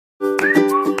A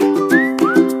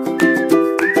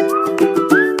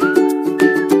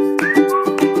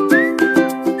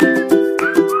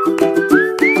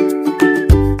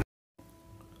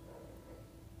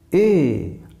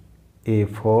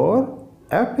for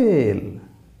apple.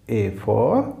 A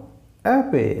for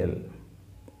apple.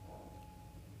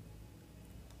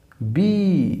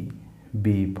 B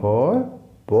for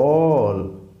ball.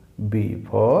 B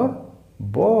for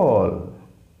ball.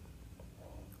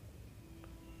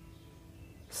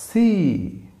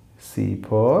 C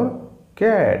for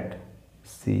cat.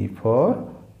 C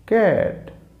for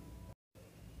cat.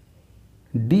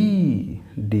 D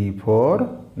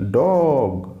for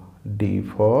dog. D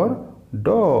for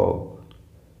dog.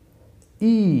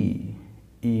 E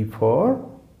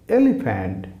for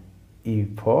elephant. E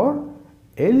for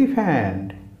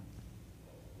elephant.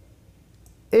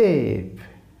 F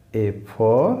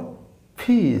for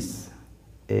fish.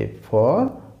 F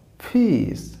for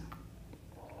fish.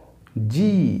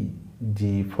 G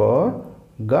for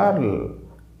girl.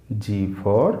 G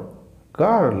for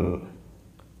girl.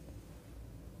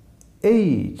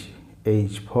 H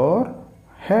for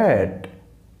hat.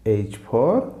 H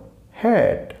for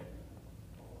hat.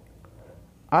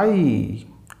 I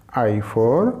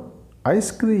for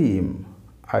ice cream.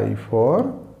 I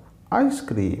for ice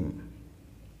cream.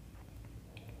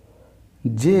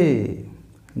 J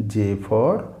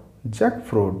for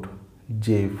jackfruit.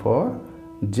 J for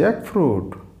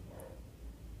jackfruit.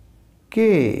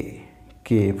 K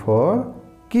for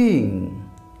king.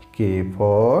 K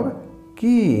for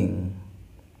king.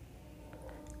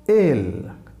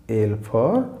 L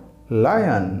for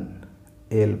lion.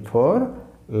 L for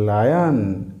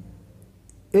lion.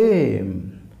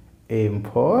 M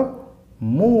for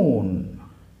moon.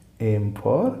 M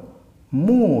for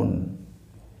moon.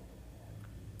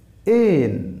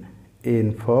 N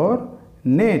for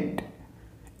net.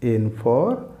 N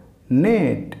for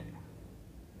net.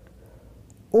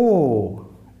 O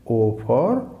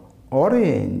for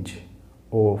orange.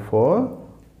 O for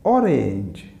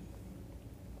orange.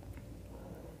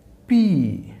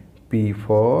 P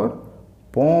for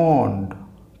pond.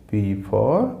 P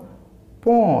for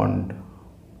pond.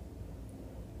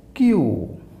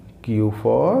 Q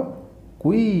for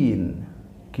queen.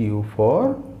 Q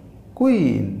for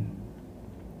queen.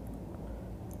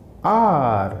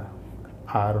 R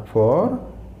for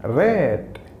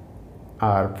rat.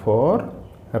 R for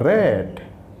rat.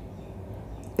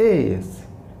 S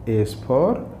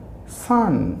for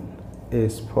sun.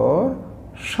 S for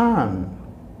sun.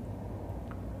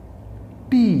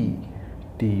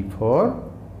 T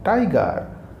for tiger.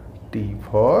 T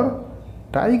for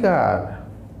tiger.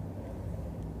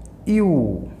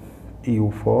 U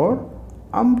for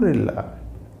umbrella.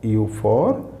 U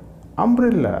for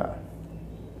umbrella.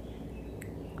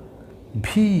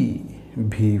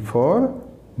 V for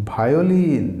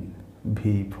violin.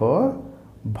 V for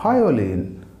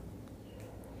violin.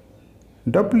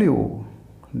 W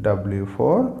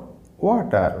for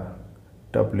water.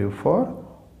 W for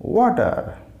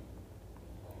water.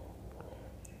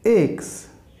 X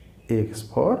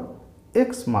for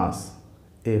Xmas.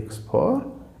 X for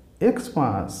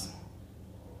Xmas.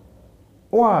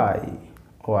 Y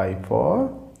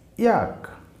for yak.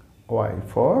 Y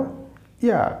for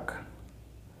yak.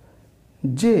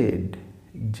 Z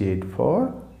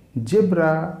for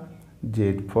zebra.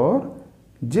 Z for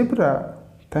zebra.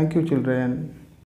 Thank you, children.